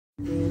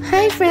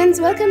Hi friends,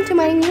 welcome to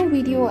my new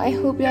video. I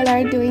hope you all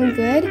are doing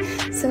good.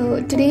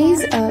 So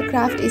today's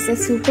craft is a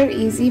super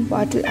easy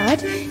bottle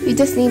art. You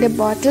just need a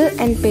bottle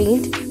and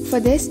paint for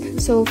this.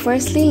 So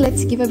firstly,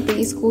 let's give a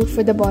base coat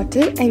for the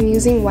bottle. I'm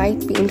using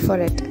white paint for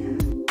it.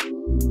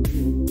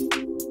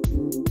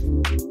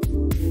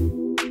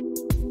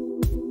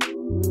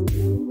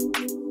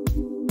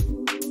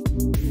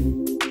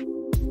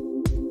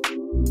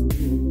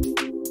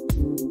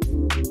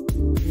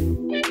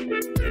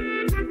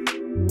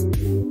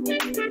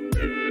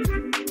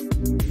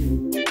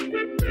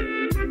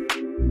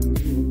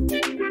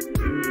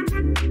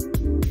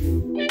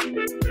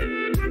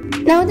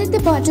 Now that the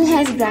bottle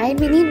has dried,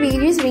 we need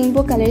various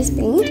rainbow colors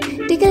paint.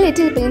 Take a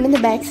little paint on the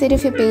back side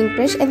of your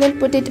paintbrush and then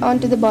put it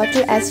onto the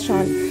bottle as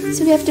shown.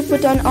 So we have to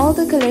put on all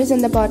the colors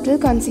in the bottle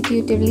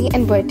consecutively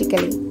and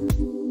vertically.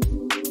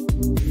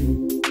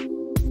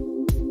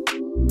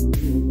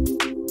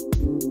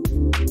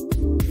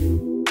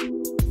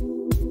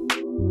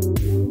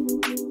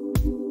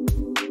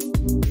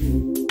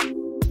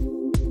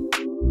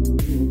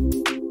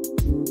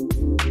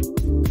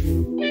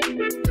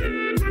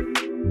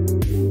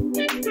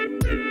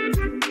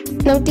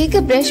 Now take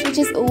a brush which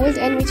is old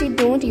and which you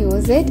don't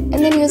use it, and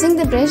then using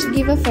the brush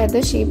give a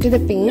feather shape to the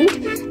paint,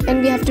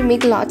 and we have to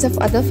make lots of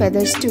other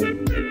feathers too.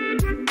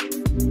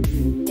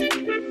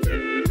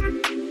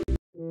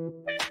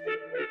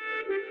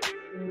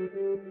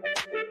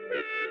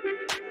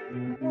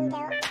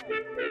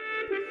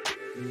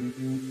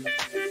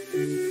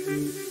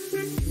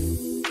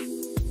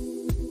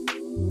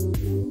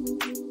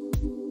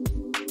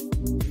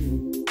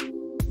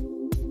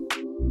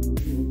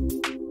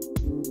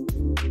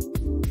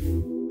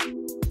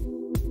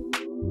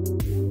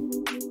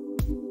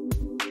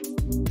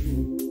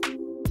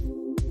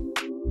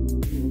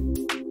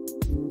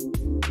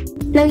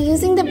 Now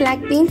using the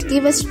black paint,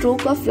 give a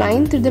stroke of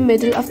line through the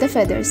middle of the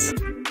feathers.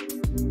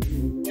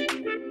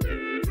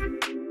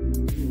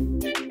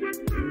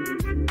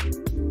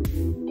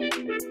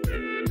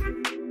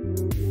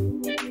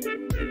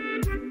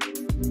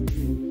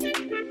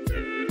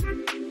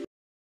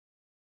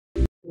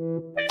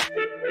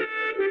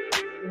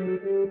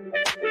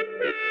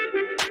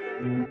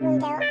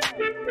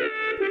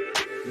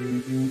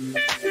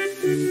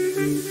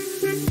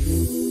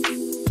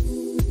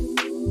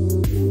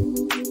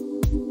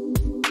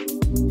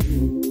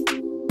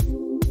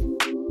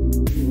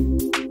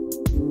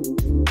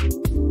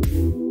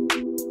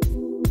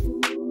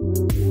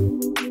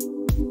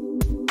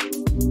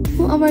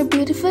 Our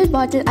beautiful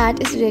bottle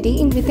art is ready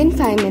in within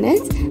 5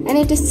 minutes, and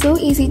it is so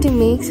easy to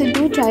make, so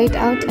do try it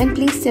out and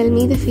please tell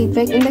me the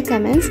feedback in the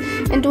comments,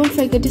 and don't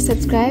forget to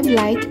subscribe,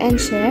 like and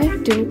share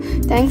too.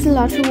 Thanks a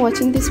lot for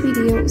watching this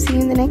video. See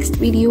you in the next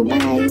video.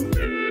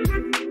 Bye.